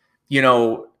be,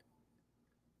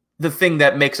 the thing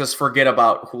that makes us forget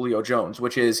about Julio Jones,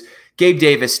 which is Gabe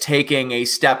Davis taking a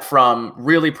step from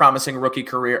really promising rookie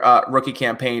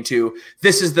campaign to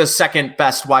this is the second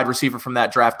best wide receiver from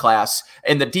that draft class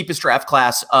and the deepest draft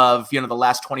class of the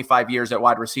last 25 years at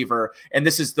wide receiver, and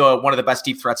this is one of the best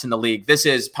deep threats in the league. This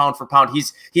is pound for pound.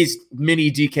 He's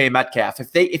mini DK Metcalf.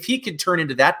 If he could turn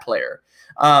into that player,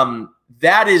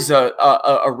 that is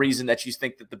a reason that you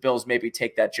think that the Bills maybe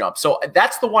take that jump. So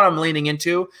that's the one I'm leaning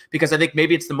into because I think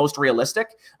maybe it's the most realistic,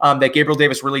 that Gabriel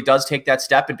Davis really does take that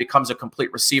step and becomes a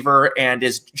complete receiver and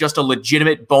is just a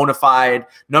legitimate bona fide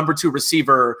number 2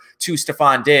 receiver to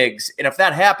Stephon Diggs. And if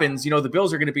that happens, the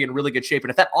Bills are going to be in really good shape. And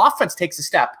if that offense takes a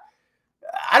step,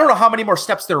 I don't know how many more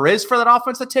steps there is for that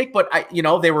offense to take, but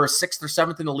they were 6th or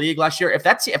 7th in the league last year. If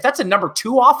that's a number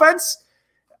 2 offense,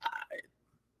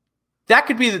 that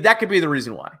could be the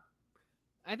reason why.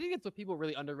 I think it's what people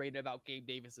really underrated about Gabe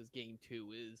Davis's game too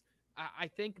is I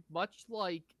think much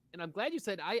like and I'm glad you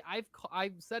said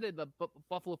I've said in the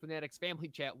Buffalo Fanatics family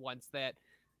chat once that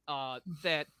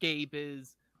that Gabe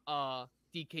is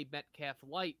DK Metcalf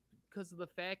light because of the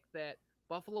fact that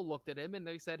Buffalo looked at him and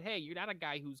they said, "Hey, you're not a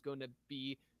guy who's going to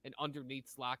be an underneath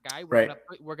slot guy.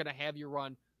 We're gonna have you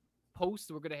run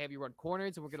posts. We're gonna have you run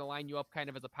corners, and we're gonna line you up kind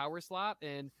of as a power slot.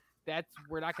 And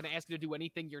we're not gonna ask you to do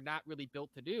anything you're not really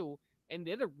built to do." And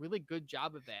they did a really good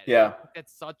job of that. Yeah, I think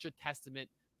that's such a testament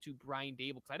to Brian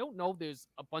Dable, because I don't know if there's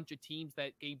a bunch of teams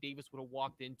that Gabe Davis would have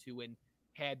walked into and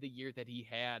had the year that he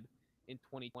had in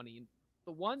 2020. And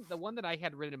the one that I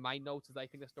had written in my notes is, I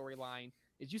think, the storyline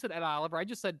is, you said Ed Oliver. I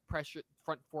just said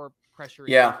front four pressure.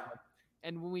 Yeah.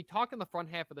 And when we talk in the front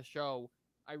half of the show,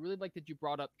 I really like that you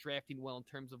brought up drafting well in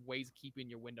terms of ways of keeping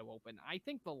your window open. I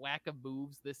think the lack of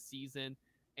moves this season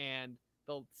and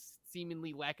the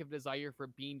seemingly lack of desire for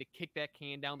Bean to kick that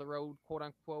can down the road, quote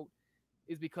unquote,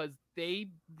 is because they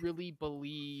really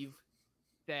believe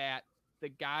that the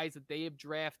guys that they have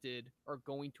drafted are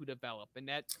going to develop. And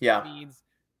that means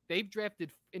they've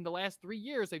drafted, in the last 3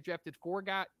 years, they've drafted four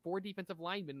defensive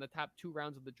linemen in the top 2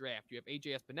 rounds of the draft. You have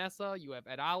AJ Espinosa, you have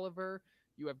Ed Oliver,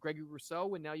 you have Gregory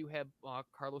Rousseau, and now you have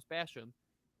Carlos Basham.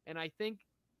 And I think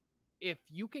if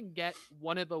you can get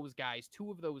one of those guys,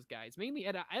 2 of those guys, mainly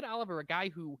Ed Oliver, a guy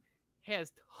who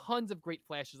has tons of great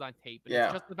flashes on tape, and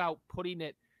it's just about putting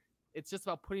it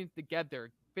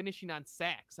together, finishing on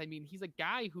sacks. I mean, he's a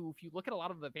guy who, if you look at a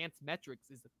lot of the advanced metrics,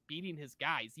 is beating his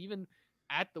guys, even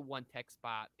at the 1-tech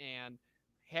spot. And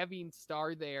having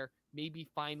Starr there maybe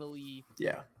finally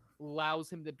allows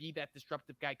him to be that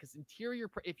disruptive guy, because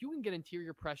if you can get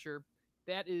interior pressure,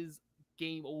 that is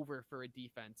game over for a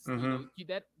defense. Mm-hmm.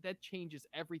 That changes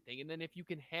everything. And then if you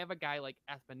can have a guy like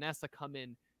Espinosa come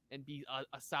in and be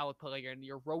a solid player, and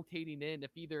you're rotating in,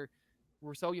 if either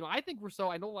Rousseau, I think Rousseau,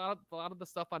 I know a lot of the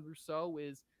stuff on Rousseau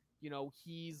is,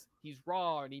 he's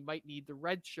raw and he might need the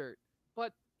red shirt,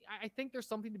 but I think there's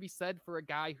something to be said for a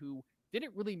guy who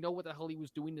didn't really know what the hell he was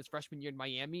doing his freshman year in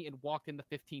Miami and walked into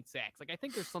 15 sacks. Like, I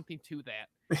think there's something to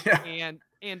that. Yeah.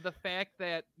 And the fact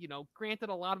that, granted,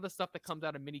 a lot of the stuff that comes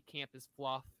out of mini camp is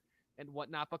fluff and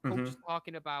whatnot, but Coach is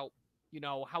talking about,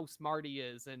 how smart he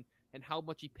is and how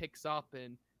much he picks up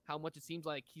and how much it seems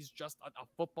like he's just a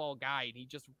football guy, and he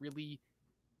just really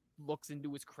looks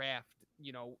into his craft,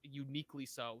 uniquely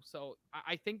so. So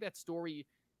I think that story,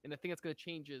 and the thing that's going to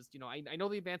change is, I know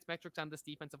the advanced metrics on this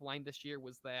defensive line this year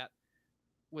was that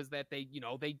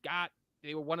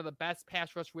they were one of the best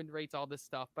pass rush win rates, all this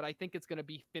stuff, but I think it's going to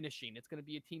be finishing. It's going to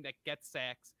be a team that gets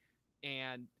sacks,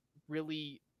 and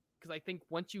really, because I think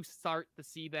once you start to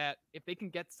see that if they can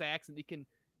get sacks and they can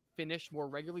finish more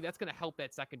regularly, that's going to help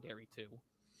that secondary too.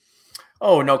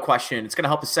 Oh, no question. It's going to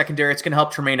help the secondary. It's going to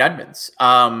help Tremaine Edmunds.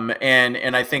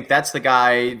 And I think that's the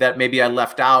guy that maybe I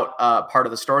left out part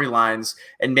of the storylines,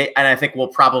 and I think will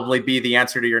probably be the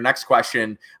answer to your next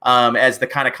question, as the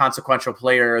kind of consequential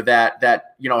player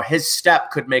that his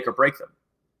step could make or break them.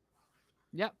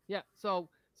 Yeah. So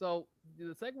the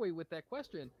segue with that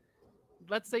question,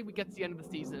 let's say we get to the end of the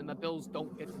season and the Bills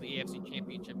don't get to the AFC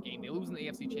Championship game. They lose in the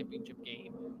AFC Championship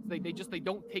game. They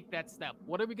don't take that step.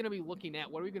 What are we going to be looking at?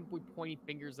 What are we going to be pointing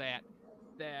fingers at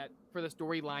that for the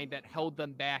storyline that held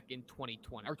them back in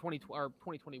 2020 or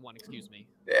 2021? Excuse me.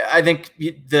 I think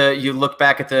you look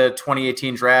back at the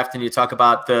 2018 draft and you talk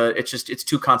about it's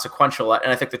too consequential.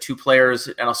 And I think the 2 players,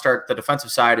 and I'll start the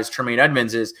defensive side, is Tremaine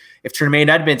Edmunds. Is if Tremaine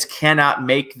Edmunds cannot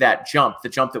make that jump, the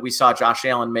jump that we saw Josh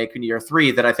Allen make in year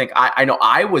 3, that I think I know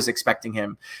I was expecting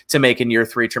him to make in year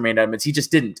 3, Tremaine Edmunds, he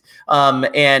just didn't.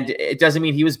 And it doesn't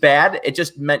mean he was bad. It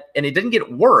just meant, and it didn't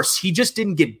get worse. He just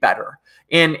didn't get better.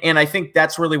 And I think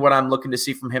that's really what I'm looking to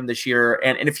see from him this year.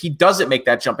 And if he doesn't make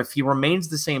that jump, if he remains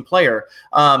the same player,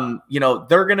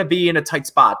 they're going to be in a tight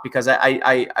spot, because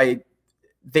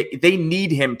they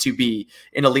need him to be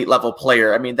an elite level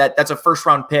player. I mean, that's a first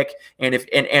round pick,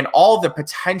 and all the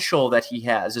potential that he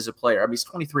has as a player. I mean, he's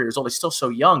 23 years old. He's still so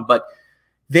young, but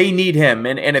they need him.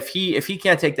 And if he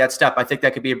can't take that step, I think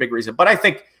that could be a big reason. But I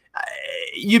think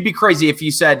you'd be crazy if you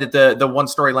said that the one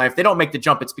storyline, if they don't make the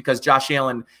jump, it's because Josh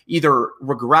Allen either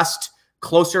regressed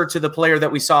closer to the player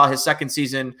that we saw his second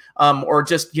season, or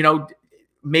just,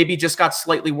 maybe just got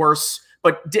slightly worse,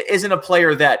 but isn't a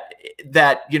player that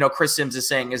Chris Sims is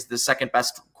saying is the second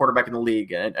best quarterback in the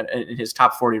league in his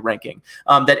top 40 ranking.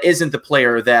 That isn't the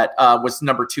player that was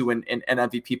number 2 in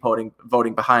MVP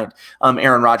voting behind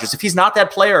Aaron Rodgers. If he's not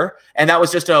that player, and that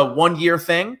was just a 1-year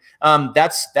thing,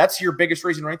 that's your biggest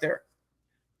reason right there.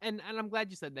 And I'm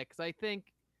glad you said that, because I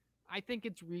think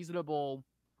it's reasonable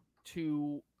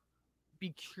to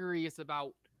be curious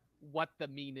about what the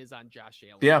mean is on Josh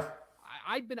Allen. Yeah.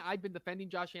 I've been defending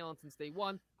Josh Allen since day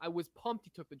one. I was pumped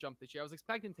he took the jump this year. I was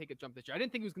expecting to take a jump this year. I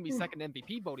didn't think he was going to be second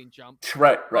MVP voting jump.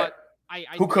 Right.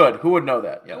 Who would know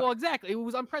that? Yeah. Well, exactly. It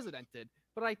was unprecedented.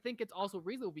 But I think it's also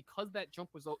reasonable because that jump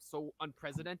was so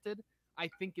unprecedented. I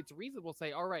think it's reasonable to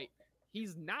say, all right,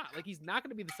 he's not going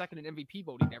to be the second in MVP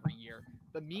voting every year.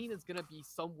 The mean is going to be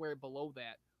somewhere below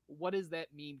that. What is that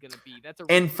mean going to be?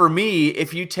 And for me,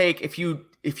 if you take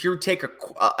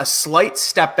a slight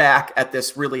step back at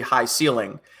this really high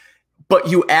ceiling, but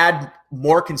you add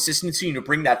more consistency and you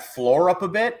bring that floor up a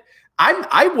bit,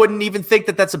 I wouldn't even think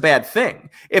that that's a bad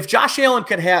thing. If Josh Allen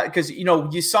could have, because,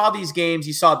 you saw these games,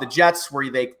 you saw the Jets where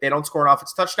they don't score an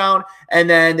offensive touchdown, and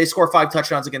then they score 5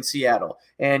 touchdowns against Seattle.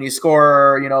 And you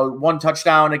score, 1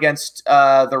 touchdown against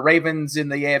the Ravens in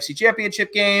the AFC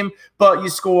Championship game, but you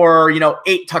score,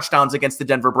 8 touchdowns against the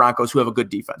Denver Broncos, who have a good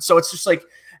defense. So it's just like,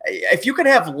 if you could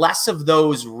have less of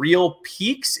those real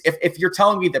peaks, if you're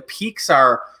telling me the peaks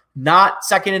are not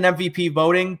second in MVP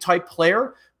voting type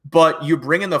player, but you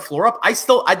bring in the floor up,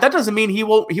 that doesn't mean he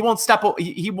won't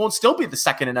still be the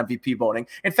second in MVP voting.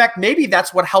 In fact, maybe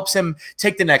that's what helps him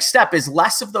take the next step, is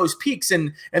less of those peaks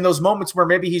and those moments where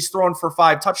maybe he's thrown for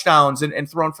 5 touchdowns and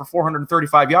thrown for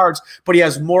 435 yards, but he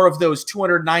has more of those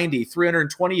 290,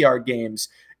 320-yard games.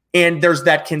 And there's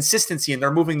that consistency, and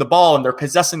they're moving the ball, and they're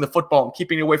possessing the football and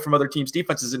keeping it away from other teams'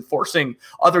 defenses and forcing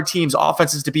other teams'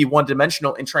 offenses to be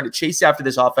one-dimensional and trying to chase after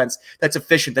this offense that's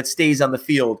efficient, that stays on the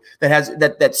field,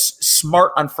 that's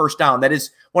smart on first down, that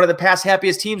is one of the past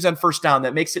happiest teams on first down,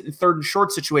 that makes it in third and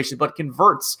short situations, but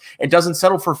converts and doesn't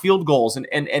settle for field goals and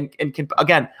can,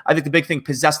 again, I think the big thing,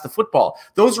 possess the football.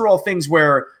 Those are all things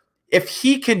where, if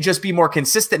he can just be more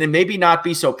consistent and maybe not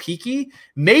be so peaky,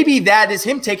 maybe that is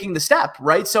him taking the step,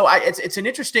 right? So it's an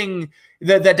interesting,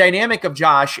 the dynamic of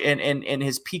Josh and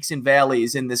his peaks and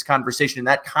valleys in this conversation, in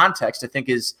that context, I think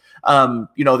is, the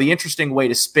interesting way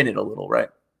to spin it a little, right?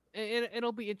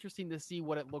 It'll be interesting to see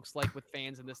what it looks like with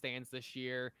fans in the stands this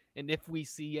year, and if we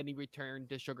see any return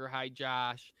to Sugar High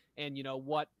Josh, and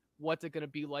what's it going to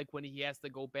be like when he has to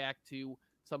go back to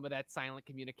some of that silent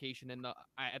communication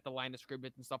at the line of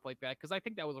scrimmage and stuff like that, because I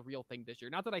think that was a real thing this year.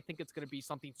 Not that I think it's going to be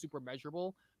something super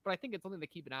measurable, but I think it's something to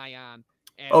keep an eye on.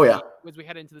 As we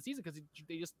head into the season, because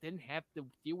they just didn't have to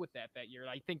deal with that year.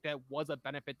 I think that was a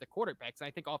benefit to quarterbacks, and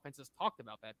I think offenses talked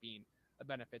about that being a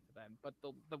benefit to them. But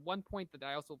the one point that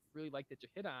I also really like that you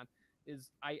hit on is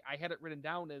I had it written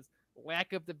down as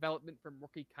lack of development from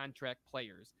rookie contract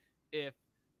players. If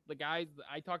the guys,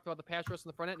 I talked about the pass rush in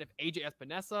the front end, if AJ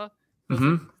Espinosa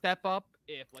doesn't step up,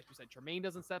 if, like you said, Tremaine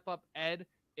doesn't step up, Ed,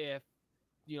 if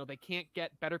they can't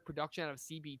get better production out of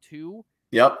CB2,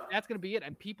 that's going to be it.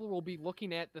 And people will be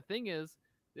looking at, the thing is,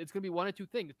 it's going to be one of two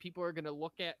things. People are going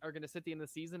to sit at the end of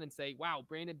the season and say, wow,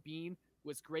 Brandon Beane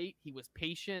was great. He was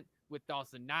patient with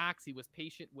Dawson Knox. He was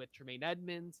patient with Tremaine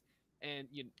Edmonds. And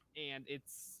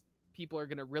it's, people are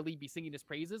going to really be singing his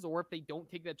praises. Or if they don't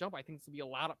take that jump, I think there's going to be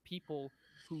a lot of people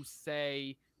who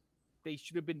say they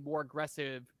should have been more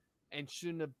aggressive and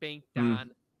shouldn't have banked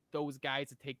on those guys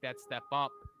to take that step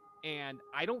up. And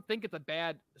I don't think it's a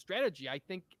bad strategy. I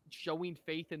think showing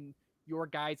faith in your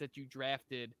guys that you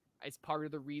drafted is part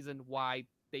of the reason why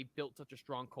they built such a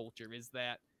strong culture, is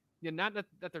that, not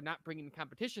that they're not bringing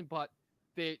competition, but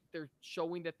they're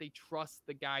showing that they trust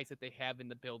the guys that they have in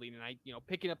the building. And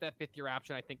picking up that 5th-year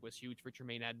option, I think was huge for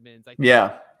Tremaine Edmonds. I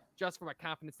think just from a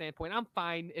confidence standpoint, I'm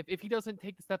fine. If he doesn't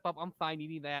take the step up, I'm fine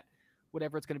eating that,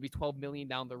 whatever it's going to be, $12 million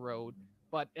down the road.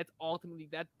 But it's ultimately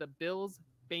that the Bills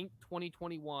banked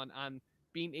 2021 on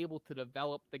being able to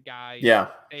develop the guys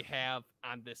they have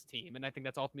on this team. And I think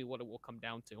that's ultimately what it will come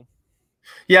down to.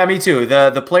 Yeah, me too.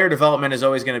 The player development is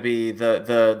always going to be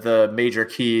the major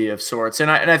key of sorts.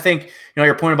 And I think,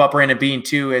 your point about Brandon Beane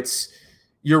too,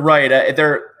 you're right.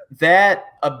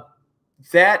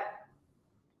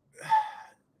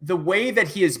 The way that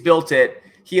he has built it,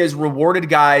 he has rewarded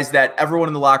guys that everyone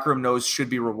in the locker room knows should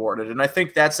be rewarded. And I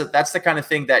think that's the kind of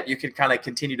thing that you could kind of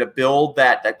continue to build,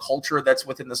 that culture that's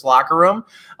within this locker room.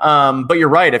 But you're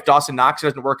right. If Dawson Knox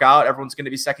doesn't work out, everyone's going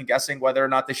to be second guessing whether or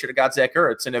not they should have got Zach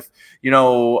Ertz. And if,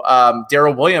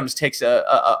 Darrell Williams takes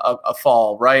a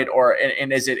fall, right.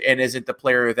 And isn't the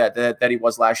player that he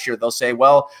was last year, they'll say,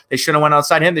 well, they should have went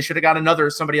outside him. They should have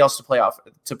got somebody else to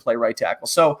play right tackle.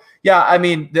 So yeah, I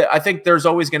mean, I think there's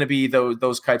always going to be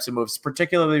those types of moves,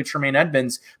 particularly Tremaine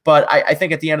Edmonds. But I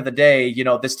think at the end of the day,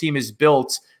 this team is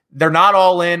built. They're not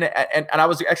all in. And I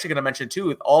was actually going to mention too,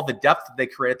 with all the depth that they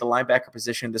created at the linebacker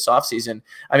position this offseason.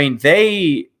 I mean,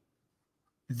 they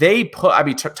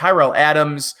Tyrell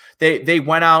Adams, they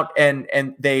went out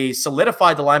and they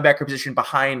solidified the linebacker position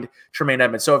behind Tremaine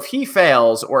Edmonds. So if he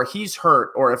fails or he's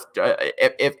hurt or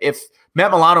if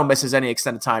Matt Milano misses any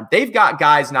extended time, they've got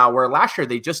guys now where last year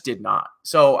they just did not.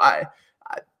 So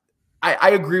I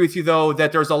agree with you, though,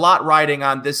 that there's a lot riding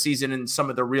on this season, and some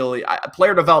of the really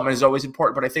player development is always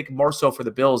important, but I think more so for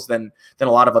the Bills than a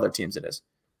lot of other teams it is.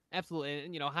 Absolutely.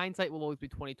 And, hindsight will always be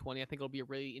 2020. I think it'll be a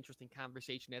really interesting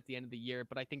conversation at the end of the year,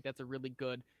 but I think that's a really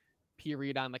good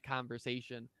period on the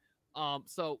conversation.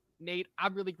 So, Nate,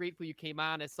 I'm really grateful you came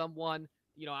on. As someone,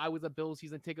 I was a Bills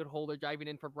season ticket holder driving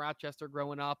in from Rochester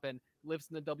growing up and lives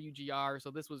in the WGR. So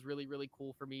this was really, really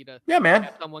cool for me to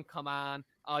have someone come on.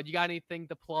 You got anything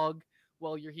to plug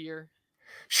while you're here?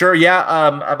 Sure.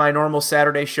 Yeah. My normal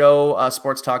Saturday show,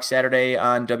 Sports Talk Saturday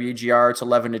on WGR. It's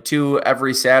 11 to 2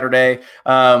 every Saturday.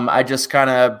 I just kind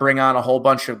of bring on a whole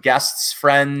bunch of guests,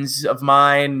 friends of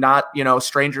mine, not,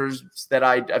 strangers that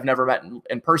I've never met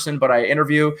in person, but I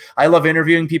interview. I love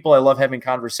interviewing people. I love having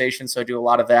conversations. So I do a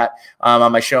lot of that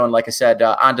on my show. And like I said,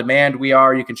 on demand,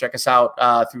 you can check us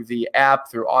out through the app,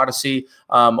 through Odyssey,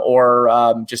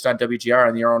 or just on WGR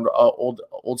on your own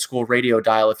old school radio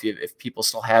dial. If people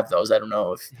still have those, I don't know.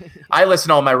 If I listen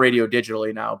to all my radio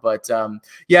digitally now, but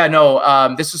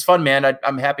this was fun, man.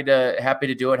 I'm happy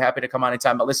to do it. Happy to come on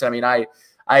anytime. But listen, I mean,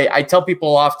 I tell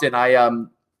people often,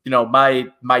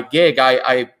 my gig,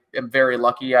 I am very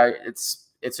lucky.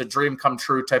 It's a dream come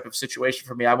true type of situation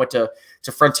for me. I went to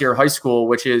Frontier High School,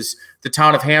 which is the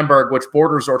town of Hamburg, which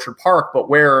borders Orchard Park, but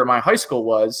where my high school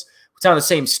was, it's on the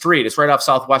same street. It's right off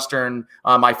Southwestern.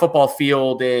 My football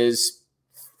field is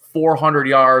 300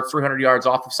 yards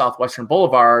off of Southwestern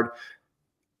Boulevard,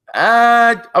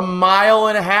 a mile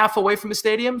and a half away from the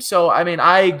stadium. So, I mean,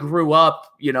 I grew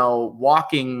up,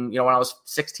 walking, when I was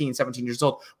 16, 17 years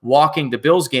old, walking to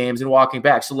Bills games and walking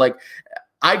back. So,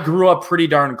 I grew up pretty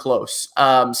darn close.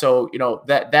 So,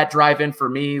 that drive in for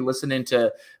me, listening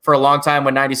to for a long time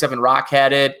when 97 Rock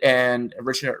had it, and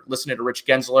listening to Rich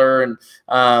Gensler, and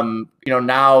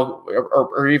now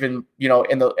or even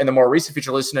in the more recent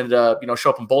future, listening to Show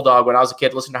Up and Bulldog when I was a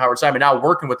kid, listening to Howard Simon. Now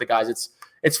working with the guys,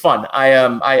 it's fun. I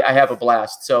have a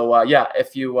blast. So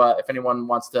if anyone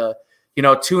wants to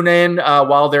tune in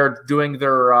while they're doing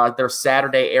their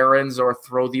Saturday errands, or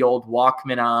throw the old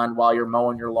Walkman on while you're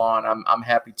mowing your lawn, I'm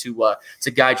happy to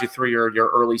guide you through your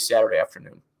early Saturday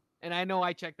afternoon. And I know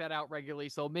I check that out regularly,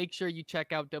 so make sure you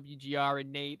check out WGR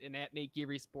and Nate, and at Nate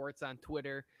Geary Sports on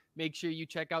Twitter. Make sure you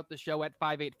check out the show at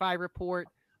 585 Report.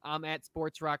 I'm at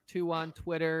Sports Rock 2 on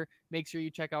Twitter. Make sure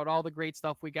you check out all the great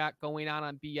stuff we got going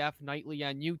on BF Nightly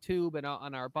on YouTube and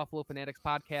on our Buffalo Fanatics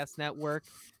Podcast Network.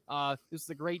 This is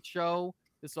a great show.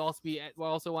 This will also be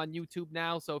on YouTube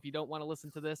now, so if you don't want to listen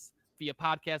to this via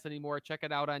podcast anymore, check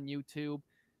it out on YouTube.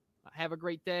 Have a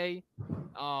great day.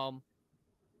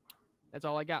 That's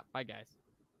all I got. Bye, guys.